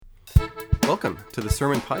Welcome to the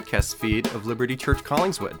sermon podcast feed of Liberty Church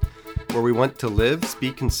Collingswood, where we want to live,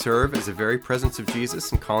 speak, and serve as a very presence of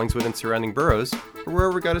Jesus in Collingswood and surrounding boroughs, or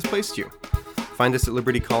wherever God has placed you. Find us at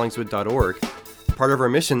libertycollingswood.org. Part of our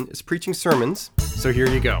mission is preaching sermons, so here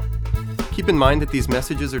you go. Keep in mind that these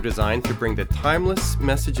messages are designed to bring the timeless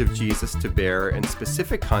message of Jesus to bear in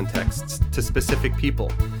specific contexts to specific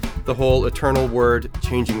people, the whole eternal word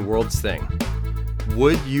changing worlds thing.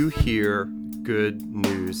 Would you hear good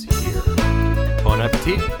news here? Bon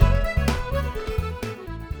appetit!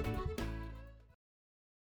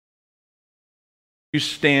 You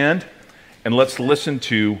stand and let's listen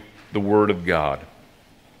to the Word of God.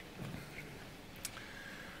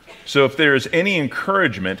 So if there is any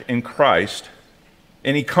encouragement in Christ,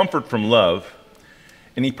 any comfort from love,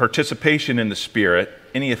 any participation in the Spirit,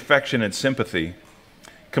 any affection and sympathy,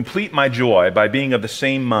 complete my joy by being of the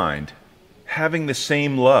same mind, having the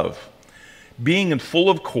same love, being in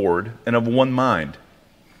full accord and of one mind.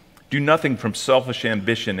 Do nothing from selfish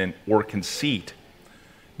ambition or conceit,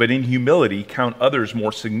 but in humility count others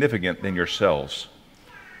more significant than yourselves.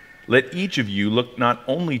 Let each of you look not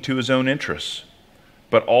only to his own interests,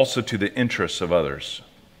 but also to the interests of others.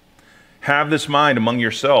 Have this mind among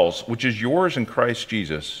yourselves, which is yours in Christ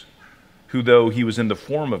Jesus, who, though he was in the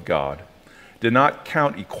form of God, did not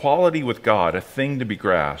count equality with God a thing to be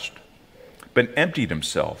grasped, but emptied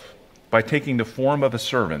himself by taking the form of a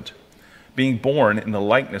servant, being born in the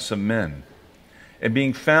likeness of men. And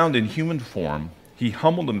being found in human form, he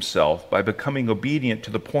humbled himself by becoming obedient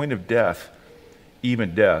to the point of death,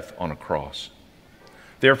 even death on a cross.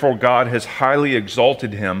 Therefore God has highly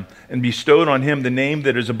exalted him and bestowed on him the name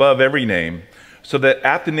that is above every name, so that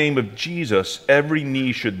at the name of Jesus every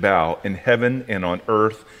knee should bow in heaven and on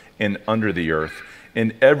earth and under the earth,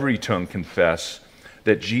 and every tongue confess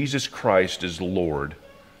that Jesus Christ is Lord,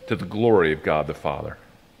 to the glory of God the Father.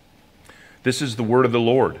 This is the word of the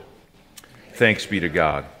Lord. Thanks be to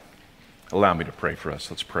God. Allow me to pray for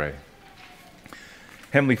us. Let's pray.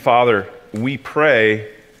 Heavenly Father, we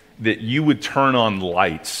pray that you would turn on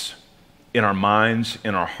lights in our minds,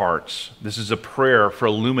 in our hearts. This is a prayer for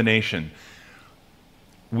illumination.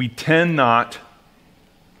 We tend not,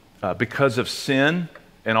 because of sin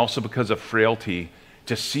and also because of frailty,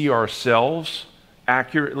 to see ourselves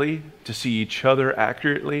accurately, to see each other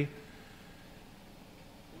accurately,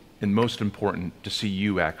 and most important, to see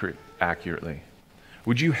you accurately.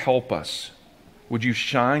 Would you help us? Would you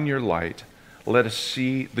shine your light? Let us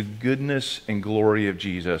see the goodness and glory of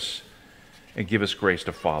Jesus and give us grace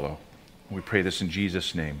to follow. We pray this in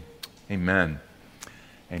Jesus' name. Amen.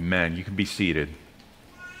 Amen. You can be seated.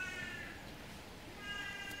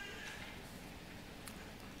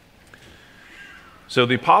 So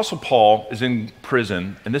the Apostle Paul is in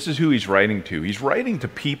prison, and this is who he's writing to. He's writing to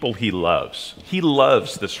people he loves. He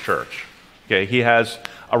loves this church. Okay, he has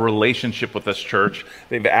a relationship with this church.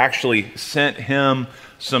 They've actually sent him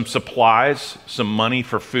some supplies, some money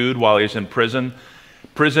for food while he's in prison.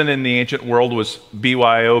 Prison in the ancient world was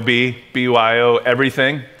BYOB, BYO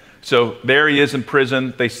everything. So there he is in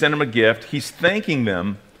prison. They sent him a gift. He's thanking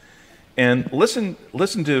them. And listen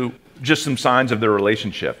to just some signs of their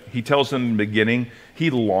relationship. He tells them in the beginning he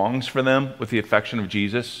longs for them with the affection of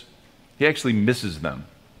Jesus. He actually misses them.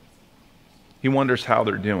 He wonders how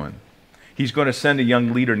they're doing. He's going to send a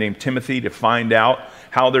young leader named Timothy to find out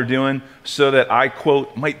how they're doing so that I,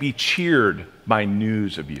 quote, might be cheered by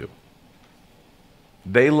news of you.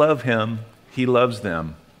 They love him. He loves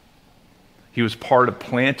them. He was part of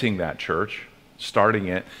planting that church, starting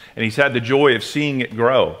it, and he's had the joy of seeing it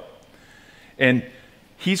grow. And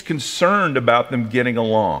he's concerned about them getting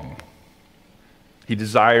along. He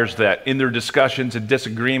desires that in their discussions and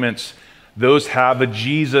disagreements, those have a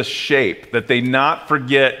Jesus shape, that they not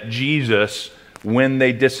forget Jesus when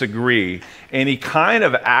they disagree. And he kind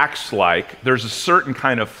of acts like there's a certain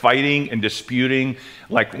kind of fighting and disputing,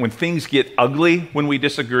 like when things get ugly when we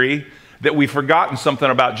disagree, that we've forgotten something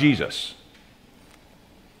about Jesus.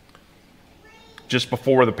 Just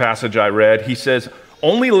before the passage I read, he says,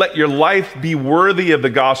 only let your life be worthy of the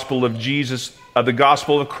gospel of Jesus, of the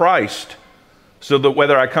gospel of Christ, so that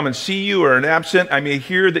whether I come and see you or am absent, I may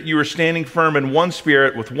hear that you are standing firm in one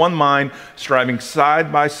spirit, with one mind, striving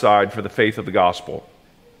side by side for the faith of the gospel.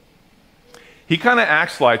 He kind of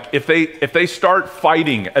acts like if they start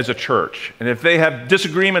fighting as a church, and if they have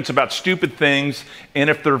disagreements about stupid things, and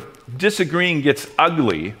if their disagreeing gets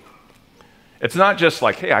ugly, it's not just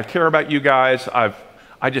like, hey, I care about you guys,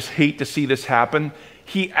 I just hate to see this happen.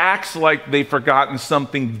 He acts like they've forgotten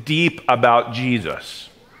something deep about Jesus.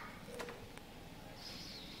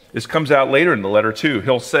 This comes out later in the letter too.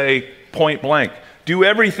 He'll say point blank, do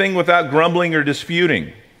everything without grumbling or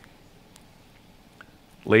disputing.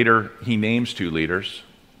 Later, he names two leaders,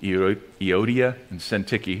 Euodia and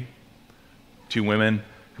Syntyche, two women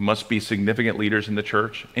who must be significant leaders in the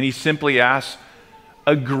church. And he simply asks,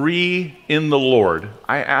 agree in the Lord.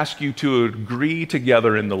 I ask you to agree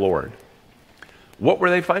together in the Lord. What were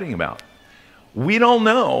they fighting about? We don't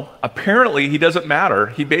know. Apparently, he doesn't matter.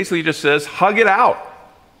 He basically just says, hug it out.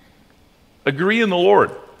 Agree in the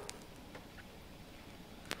Lord.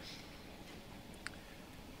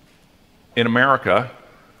 In America,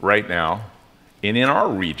 right now, and in our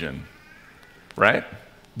region, right?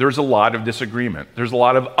 There's a lot of disagreement. There's a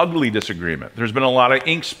lot of ugly disagreement. There's been a lot of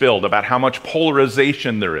ink spilled about how much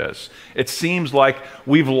polarization there is. It seems like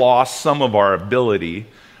we've lost some of our ability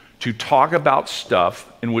to talk about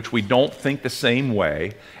stuff in which we don't think the same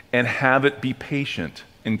way and have it be patient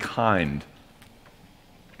and kind.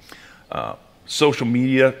 Social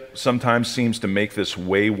media sometimes seems to make this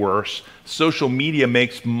way worse. Social media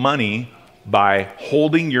makes money by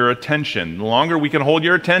holding your attention. The longer we can hold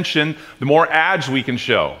your attention, the more ads we can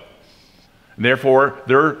show. Therefore,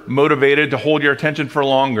 they're motivated to hold your attention for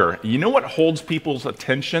longer. You know what holds people's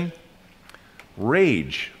attention?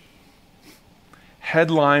 Rage.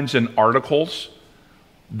 Headlines and articles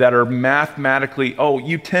that are mathematically, oh,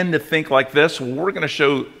 you tend to think like this, well, we're going to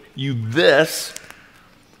show you this.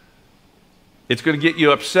 It's going to get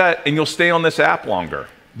you upset, and you'll stay on this app longer.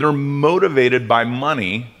 They're motivated by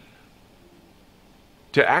money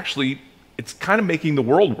to actually, it's kind of making the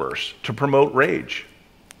world worse, to promote rage.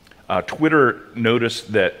 Twitter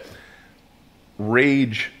noticed that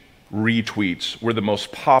rage retweets were the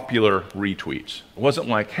most popular retweets. It wasn't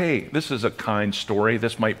like, hey, this is a kind story,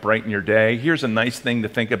 this might brighten your day, here's a nice thing to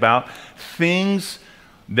think about. Things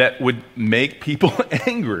that would make people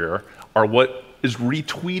angrier are what is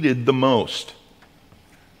retweeted the most.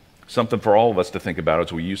 Something for all of us to think about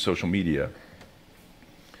as we use social media.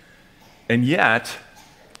 And yet,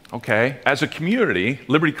 okay, as a community,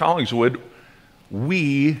 Liberty Collingswood,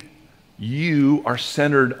 you are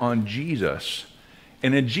centered on Jesus.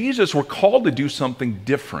 And in Jesus, we're called to do something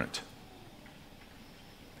different.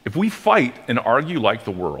 If we fight and argue like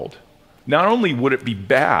the world, not only would it be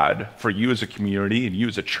bad for you as a community and you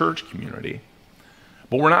as a church community,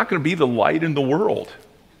 but we're not going to be the light in the world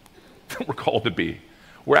that we're called to be.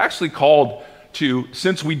 We're actually called to,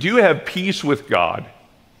 since we do have peace with God,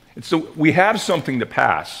 and so we have something to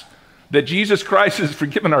pass, that Jesus Christ has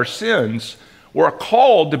forgiven our sins, we're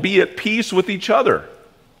called to be at peace with each other,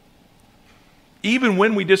 even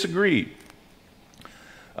when we disagree.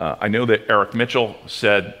 I know that Eric Mitchell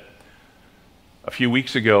said a few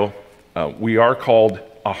weeks ago, we are called,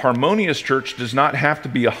 a harmonious church does not have to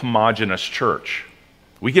be a homogeneous church.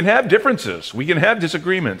 We can have differences, we can have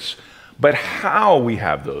disagreements, but how we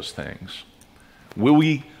have those things, will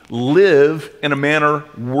we live in a manner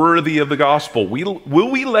worthy of the gospel?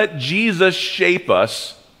 Will we let Jesus shape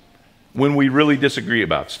us when we really disagree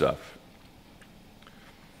about stuff?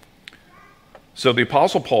 So the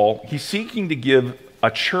Apostle Paul, he's seeking to give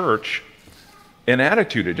a church an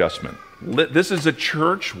attitude adjustment. This is a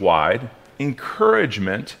church-wide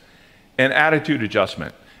encouragement and attitude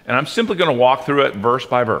adjustment. And I'm simply going to walk through it verse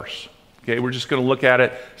by verse. Okay, we're just going to look at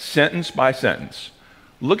it sentence by sentence.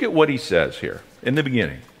 Look at what he says here in the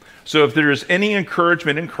beginning. So if there is any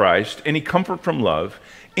encouragement in Christ, any comfort from love,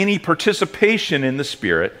 any participation in the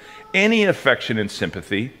Spirit, any affection and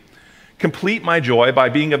sympathy, complete my joy by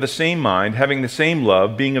being of the same mind, having the same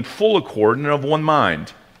love, being in full accord and of one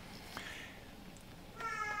mind.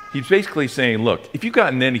 He's basically saying, look, if you've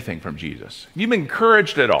gotten anything from Jesus, if you've been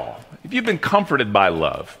encouraged at all, if you've been comforted by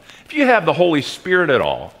love, if you have the Holy Spirit at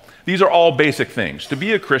all, these are all basic things. To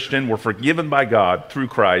be a Christian, we're forgiven by God through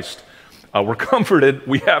Christ. We're comforted.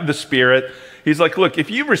 We have the Spirit. He's like, look, if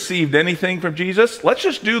you've received anything from Jesus, let's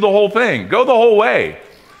just do the whole thing. Go the whole way.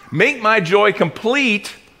 Make my joy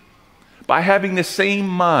complete by having the same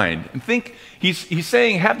mind. And think, he's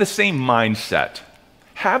saying have the same mindset.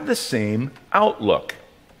 Have the same outlook.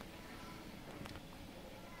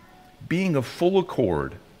 Being of full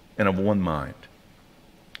accord and of one mind.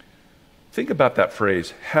 Think about that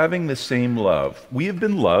phrase, having the same love. We have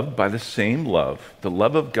been loved by the same love, the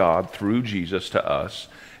love of God through Jesus to us,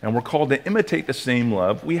 and we're called to imitate the same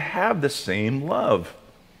love. We have the same love.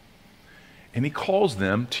 And he calls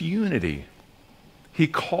them to unity. He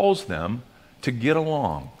calls them to get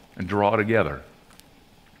along and draw together.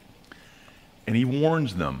 And he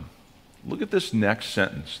warns them. Look at this next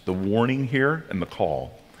sentence, the warning here and the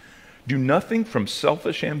call. Do nothing from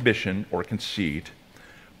selfish ambition or conceit,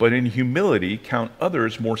 but in humility count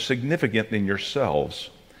others more significant than yourselves.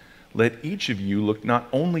 Let each of you look not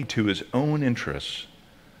only to his own interests,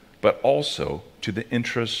 but also to the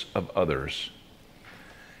interests of others.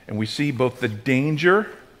 And we see both the danger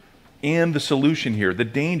and the solution here. The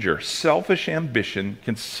danger, selfish ambition,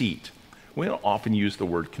 conceit. We don't often use the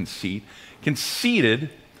word conceit. Conceited,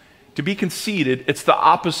 to be conceited, it's the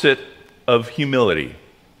opposite of humility.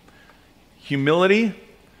 Humility,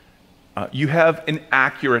 you have an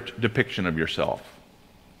accurate depiction of yourself.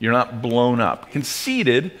 You're not blown up.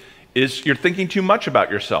 Conceited is you're thinking too much about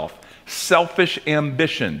yourself. Selfish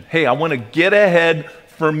ambition. Hey, I want to get ahead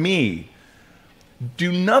for me.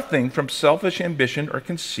 Do nothing from selfish ambition or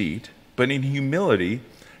conceit, but in humility,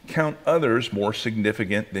 count others more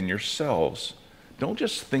significant than yourselves. Don't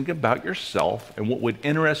just think about yourself and what would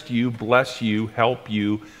interest you, bless you, help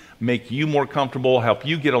you, make you more comfortable, help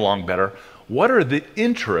you get along better. What are the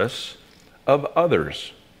interests of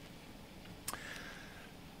others?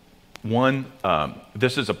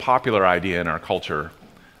 This is a popular idea in our culture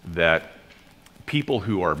that people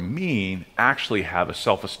who are mean actually have a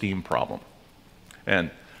self-esteem problem.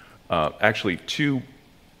 And actually, two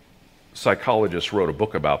psychologists wrote a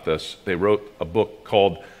book about this. They wrote a book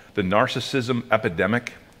called The Narcissism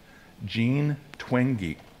Epidemic. Jean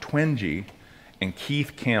Twenge and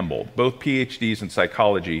Keith Campbell, both PhDs in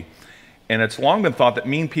psychology. And it's long been thought that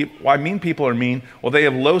why mean people are mean? Well, they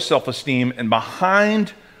have low self-esteem, and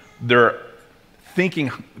behind their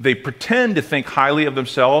thinking, they pretend to think highly of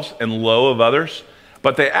themselves and low of others,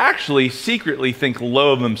 but they actually secretly think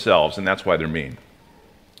low of themselves, and that's why they're mean.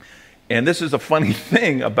 And this is a funny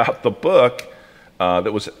thing about the book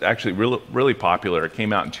that was actually really popular. It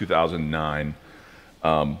came out in 2009.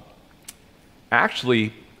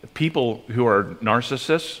 Actually, people who are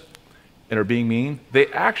narcissists and are being mean, they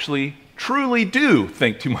actually truly do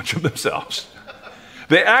think too much of themselves.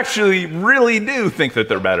 They actually really do think that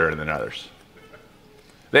they're better than others.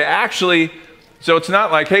 So it's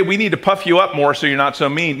not like, hey, we need to puff you up more so you're not so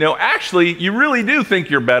mean. No, actually, you really do think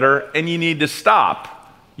you're better, and you need to stop.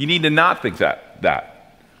 You need to not think that.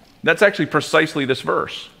 That's actually precisely this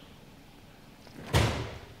verse.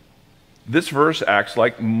 This verse acts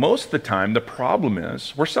like most of the time the problem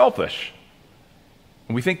is we're selfish.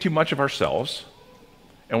 And we think too much of ourselves,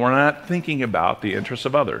 and we're not thinking about the interests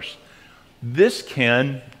of others. This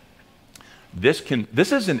is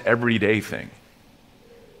an everyday thing.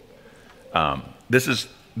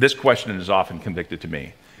 This question is often convicted to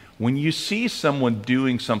me. When you see someone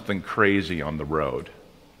doing something crazy on the road,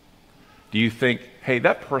 do you think, hey,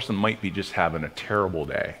 that person might be just having a terrible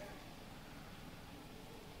day?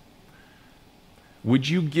 Would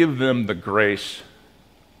you give them the grace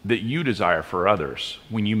that you desire for others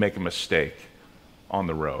when you make a mistake on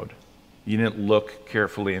the road? You didn't look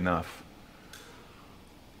carefully enough,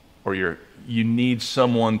 or you need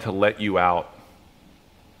someone to let you out.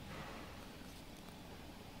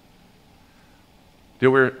 Do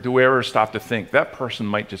we ever stop to think that person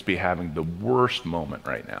might just be having the worst moment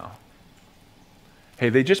right now? Hey,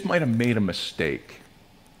 they just might have made a mistake,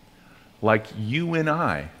 like you and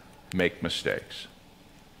I make mistakes.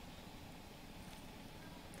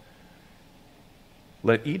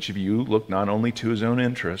 Let each of you look not only to his own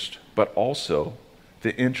interest, but also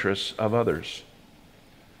the interests of others.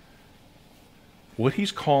 What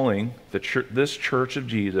he's calling this church of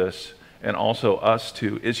Jesus and also us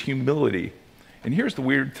to is humility. And here's the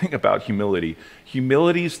weird thing about humility.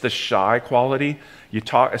 Humility's the shy quality.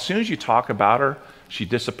 As soon as you talk about her, she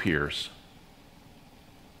disappears.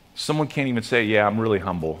 Someone can't even say, yeah, I'm really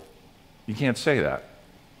humble. You can't say that.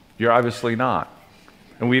 You're obviously not.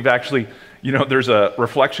 And we've actually, there's a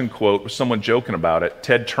reflection quote with someone joking about it.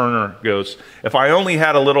 Ted Turner goes, if I only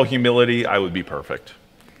had a little humility, I would be perfect.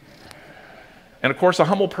 And of course, a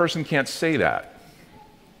humble person can't say that.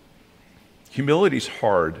 Humility's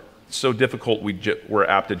hard. It's so difficult, we're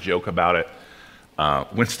apt to joke about it.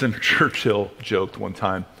 Winston Churchill joked one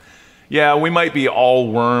time, yeah, we might be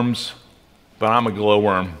all worms, but I'm a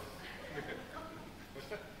glowworm.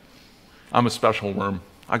 I'm a special worm.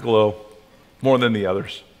 I glow more than the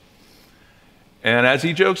others. And as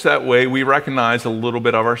he jokes that way, we recognize a little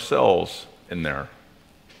bit of ourselves in there.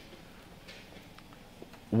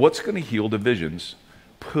 What's going to heal divisions?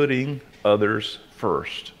 Putting others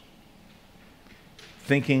first.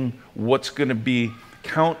 Thinking what's going to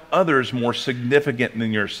count others more significant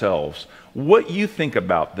than yourselves. What you think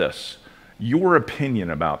about this, your opinion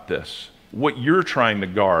about this, what you're trying to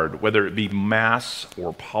guard, whether it be mass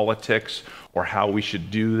or politics or how we should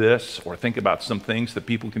do this, or think about some things that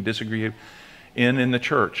people can disagree in the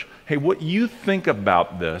church. Hey, what you think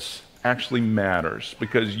about this actually matters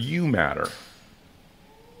because you matter.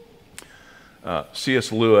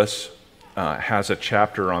 C.S. Lewis has a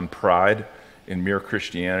chapter on pride in Mere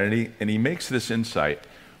Christianity, and he makes this insight.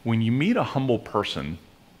 When you meet a humble person,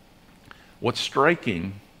 what's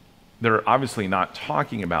striking they're obviously not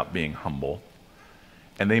talking about being humble,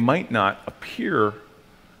 and they might not appear.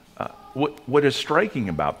 What is striking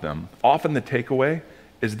about them, often the takeaway,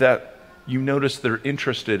 is that you notice they're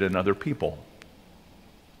interested in other people.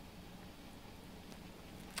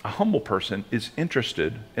 A humble person is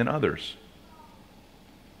interested in others.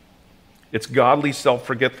 It's godly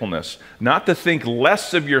self-forgetfulness, not to think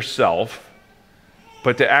less of yourself,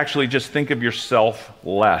 but to actually just think of yourself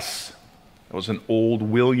less. That was an old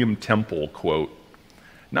William Temple quote.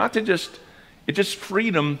 It's just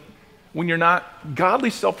freedom when you're not, godly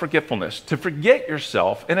self-forgetfulness, to forget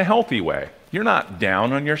yourself in a healthy way. You're not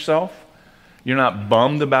down on yourself. You're not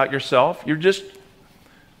bummed about yourself. You're just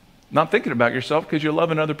not thinking about yourself because you're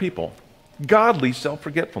loving other people. Godly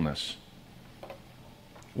self-forgetfulness.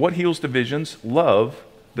 What heals divisions? Love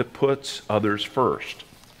that puts others first.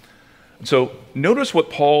 So notice what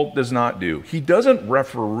Paul does not do. He doesn't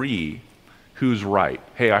referee who's right.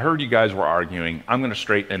 Hey, I heard you guys were arguing. I'm going to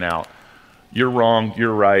straighten it out. You're wrong,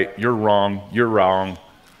 you're right, you're wrong, you're wrong.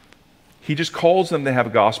 He just calls them to have a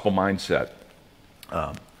gospel mindset.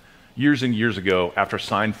 Years and years ago, after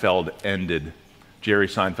Seinfeld ended, Jerry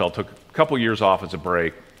Seinfeld took a couple years off as a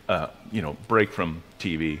break from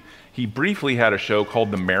TV. He briefly had a show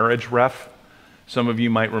called The Marriage Ref. Some of you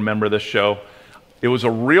might remember this show. It was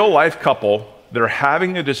a real-life couple. They're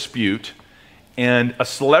having a dispute, and a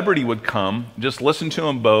celebrity would come, just listen to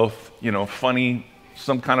them both,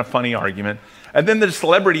 some kind of funny argument, and then the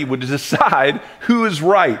celebrity would decide who is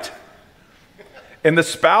right. And the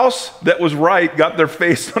spouse that was right got their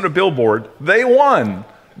face on a billboard. They won.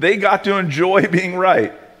 They got to enjoy being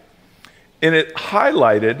right. And it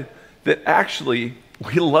highlighted that actually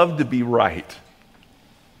we love to be right.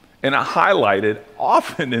 And it highlighted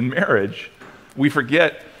often in marriage, we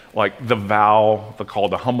forget like the vow, the call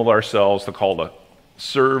to humble ourselves, the call to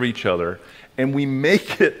serve each other, and we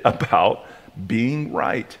make it about being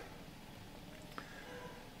right.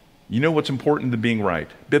 You know what's important to being right?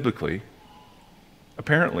 Biblically,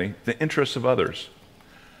 apparently, the interests of others.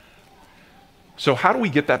 So how do we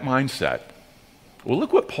get that mindset? Well,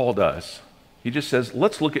 look what Paul does. He just says,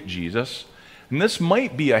 let's look at Jesus. And this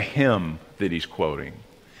might be a hymn that he's quoting.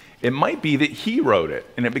 It might be that he wrote it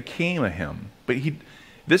and it became a hymn. But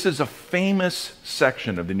this is a famous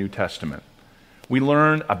section of the New Testament. We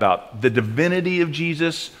learn about the divinity of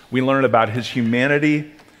Jesus. We learn about his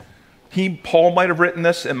humanity. Paul might have written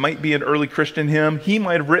this. It might be an early Christian hymn. He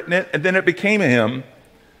might have written it, and then it became a hymn.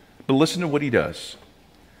 But listen to what he does.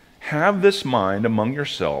 Have this mind among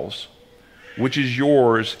yourselves, which is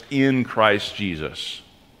yours in Christ Jesus.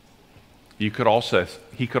 He could also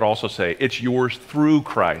say, it's yours through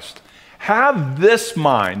Christ. Have this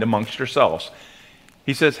mind amongst yourselves.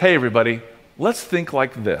 He says, hey, everybody, let's think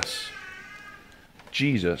like this.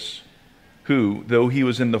 Jesus, who, though he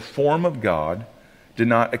was in the form of God, did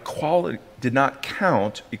not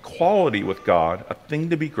count equality with God a thing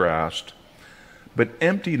to be grasped, but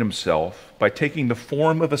emptied himself by taking the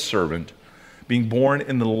form of a servant, being born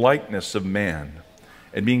in the likeness of man.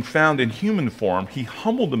 And being found in human form, he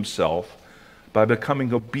humbled himself by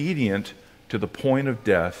becoming obedient to the point of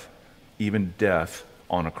death, even death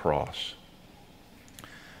on a cross.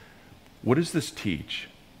 What does this teach?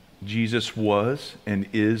 Jesus was and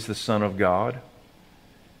is the Son of God,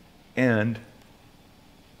 and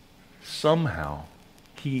somehow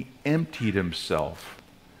he emptied himself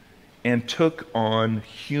and took on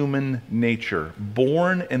human nature,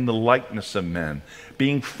 born in the likeness of men,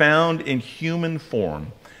 being found in human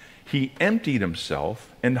form. He emptied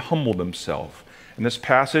himself and humbled himself. In this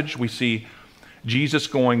passage, we see Jesus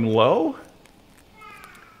going low,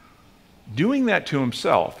 doing that to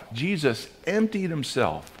himself. Jesus emptied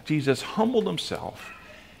himself. Jesus humbled himself.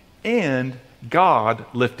 And God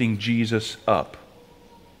lifting Jesus up.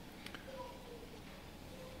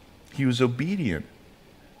 He was obedient.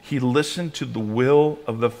 He listened to the will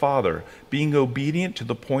of the Father, being obedient to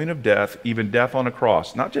the point of death, even death on a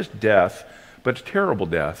cross. Not just death, but a terrible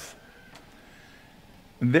death.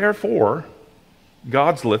 And therefore,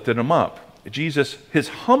 God's lifted him up. Jesus, his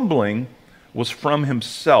humbling was from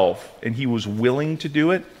himself, and he was willing to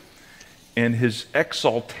do it. And his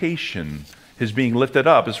exaltation, his being lifted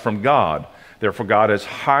up, is from God. Therefore, God has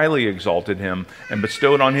highly exalted him and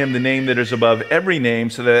bestowed on him the name that is above every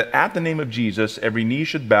name, so that at the name of Jesus, every knee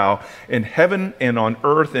should bow in heaven and on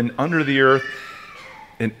earth and under the earth,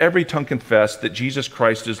 and every tongue confess that Jesus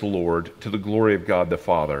Christ is Lord, to the glory of God the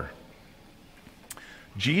Father.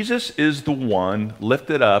 Jesus is the one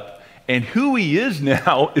lifted up, and who he is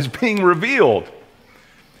now is being revealed.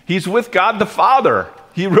 He's with God the Father.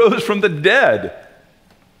 He rose from the dead.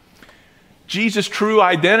 Jesus' true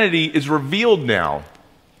identity is revealed now.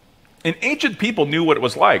 And ancient people knew what it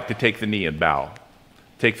was like to take the knee and bow.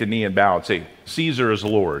 Take the knee and bow and say, Caesar is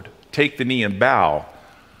Lord. Take the knee and bow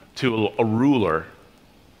to a ruler.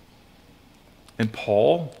 And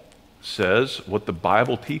Paul says what the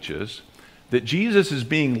Bible teaches, that Jesus is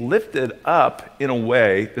being lifted up in a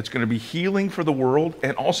way that's going to be healing for the world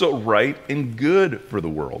and also right and good for the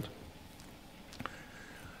world.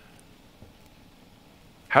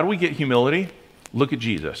 How do we get humility? Look at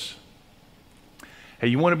Jesus. Hey,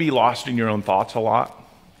 you want to be lost in your own thoughts a lot?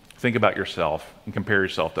 Think about yourself and compare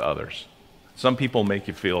yourself to others. Some people make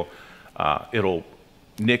you feel it'll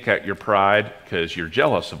nick at your pride because you're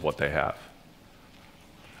jealous of what they have.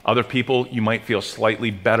 Other people you might feel slightly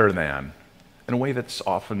better than in a way that's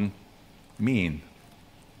often mean.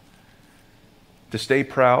 To stay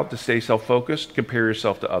proud, to stay self-focused, compare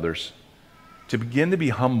yourself to others. To begin to be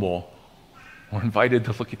humble, we're invited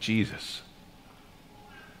to look at Jesus.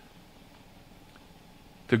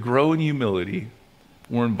 To grow in humility,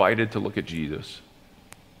 we're invited to look at Jesus.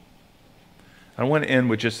 I want to end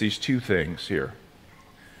with just these two things here.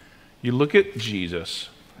 You look at Jesus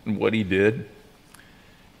and what he did,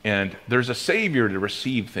 and there's a Savior to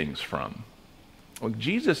receive things from. Well,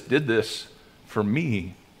 Jesus did this for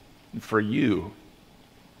me and for you.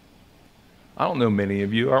 I don't know many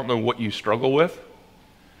of you. I don't know what you struggle with,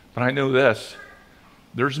 but I know this.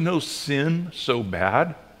 There's no sin so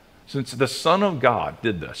bad since the Son of God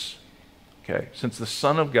did this. Okay? Since the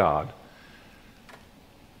Son of God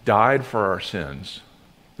died for our sins,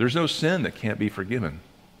 there's no sin that can't be forgiven.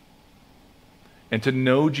 And to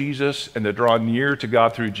know Jesus and to draw near to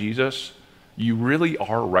God through Jesus, you really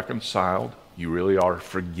are reconciled. You really are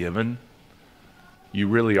forgiven. You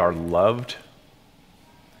really are loved.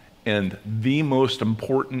 And the most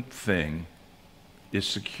important thing is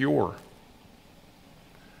secure.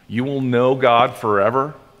 You will know God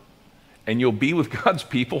forever, and you'll be with God's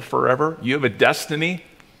people forever. You have a destiny.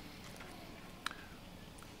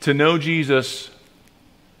 To know Jesus,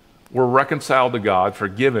 we're reconciled to God,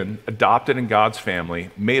 forgiven, adopted in God's family,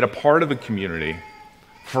 made a part of the community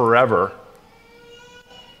forever.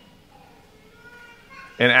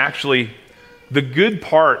 And actually, the good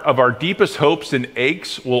part of our deepest hopes and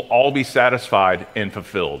aches will all be satisfied and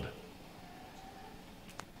fulfilled.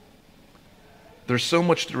 There's so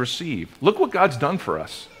much to receive. Look what God's done for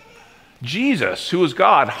us. Jesus, who is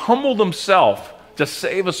God, humbled himself to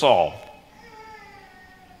save us all.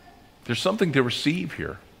 There's something to receive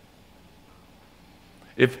here.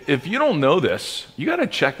 If you don't know this, you got to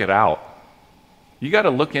check it out. You got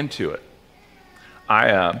to look into it.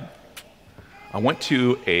 I went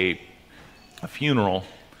to a funeral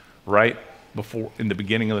right before, in the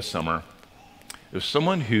beginning of the summer. It was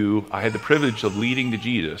someone who I had the privilege of leading to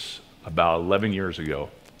Jesus about 11 years ago.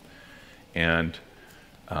 And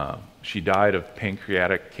she died of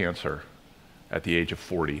pancreatic cancer at the age of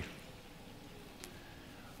 40.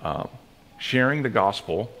 Sharing the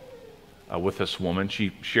gospel with this woman,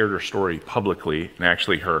 she shared her story publicly, and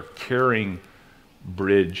actually her Caring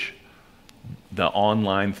Bridge, the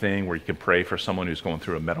online thing where you can pray for someone who's going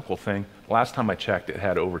through a medical thing. Last time I checked, it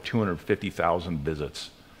had over 250,000 visits.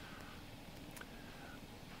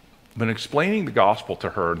 But explaining the gospel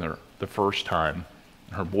to her the first time,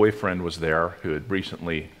 her boyfriend was there who had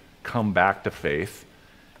recently come back to faith,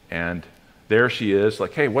 and there she is,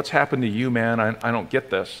 like, hey, what's happened to you, man? I don't get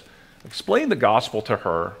this. Explain the gospel to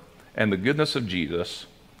her and the goodness of Jesus.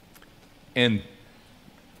 And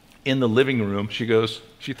in the living room,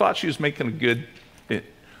 she thought she was making a good, an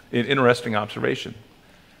interesting observation.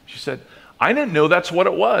 She said, I didn't know that's what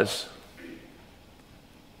it was.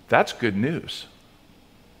 That's good news.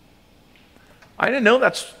 I didn't know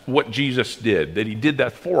that's what Jesus did, that he did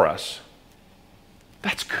that for us.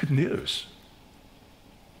 That's good news.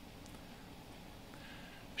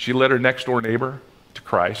 She led her next door neighbor to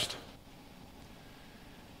Christ.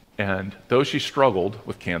 And though she struggled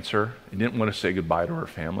with cancer and didn't want to say goodbye to her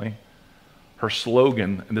family, her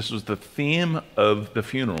slogan, and this was the theme of the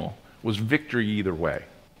funeral, was victory either way.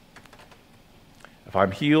 If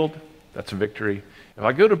I'm healed, that's a victory. If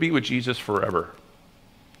I go to be with Jesus forever,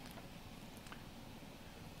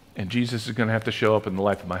 and Jesus is going to have to show up in the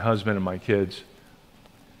life of my husband and my kids,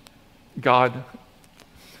 God,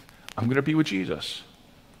 I'm going to be with Jesus,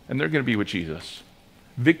 and they're going to be with Jesus.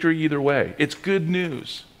 Victory either way. It's good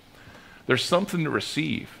news. There's something to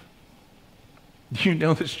receive. Do you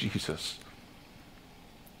know this Jesus?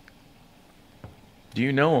 Do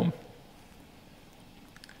you know him?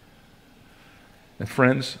 And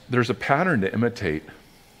friends, there's a pattern to imitate.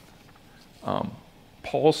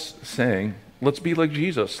 Paul's saying, let's be like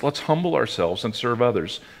Jesus. Let's humble ourselves and serve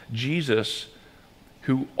others. Jesus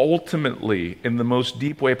who ultimately, in the most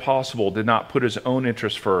deep way possible, did not put his own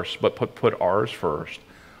interests first, but put ours first.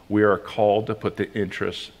 We are called to put the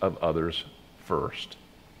interests of others first.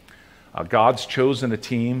 God's chosen a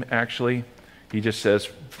team, actually. He just says,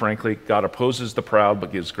 frankly, God opposes the proud,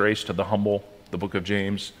 but gives grace to the humble, the book of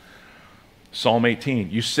James. Psalm 18,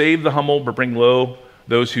 you save the humble, but bring low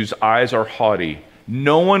those whose eyes are haughty.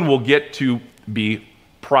 No one will get to be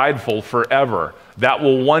prideful forever. That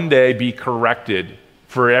will one day be corrected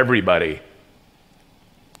for everybody.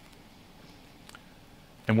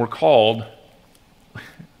 And we're called,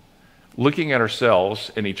 looking at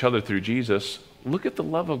ourselves and each other through Jesus, look at the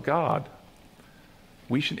love of God.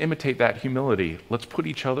 We should imitate that humility. Let's put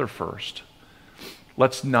each other first.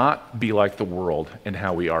 Let's not be like the world in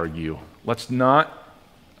how we argue. Let's not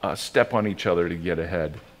step on each other to get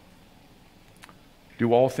ahead.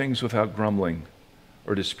 Do all things without grumbling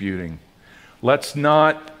or disputing. Let's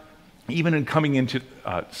not, even in coming into,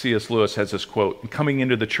 C.S. Lewis has this quote, coming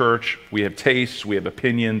into the church, we have tastes, we have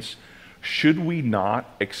opinions. Should we not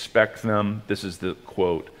expect them, this is the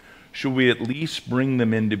quote, should we at least bring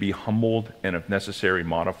them in to be humbled and if necessary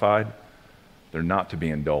modified? They're not to be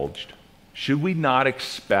indulged. Should we not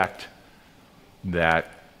expect that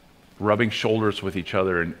rubbing shoulders with each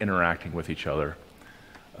other and interacting with each other,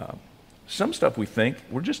 some stuff we think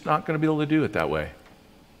we're just not going to be able to do it that way?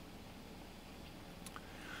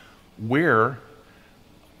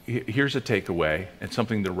 Here's a takeaway and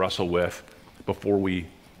something to wrestle with before we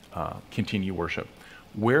continue worship.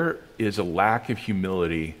 Where is a lack of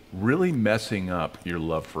humility really messing up your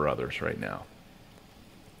love for others right now?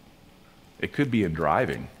 It could be in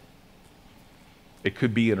driving. It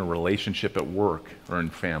could be in a relationship at work or in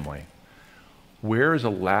family. Where is a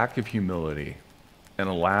lack of humility and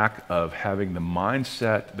a lack of having the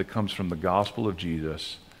mindset that comes from the gospel of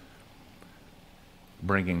Jesus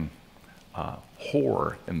bringing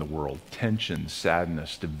horror in the world, tension,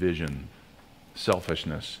 sadness, division,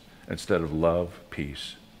 selfishness, instead of love,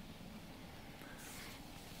 peace?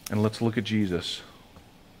 And let's look at Jesus.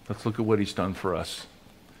 Let's look at what he's done for us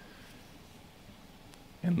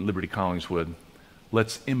in Liberty Collingswood.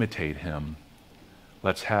 Let's imitate him.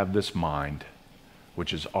 Let's have this mind,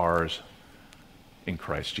 which is ours in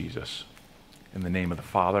Christ Jesus. In the name of the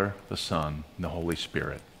Father, the Son, and the Holy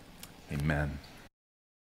Spirit. Amen.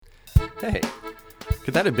 Hey,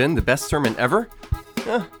 could that have been the best sermon ever?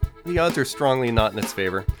 The odds are strongly not in its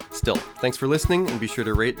favor. Still, thanks for listening, and be sure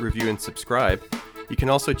to rate, review, and subscribe. You can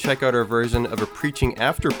also check out our version of a preaching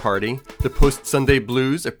after party, the Post-Sunday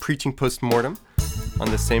Blues, a preaching post-mortem, on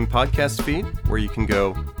the same podcast feed, where you can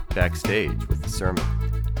go backstage with the sermon.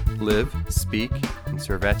 Live, speak, and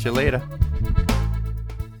serve at you later.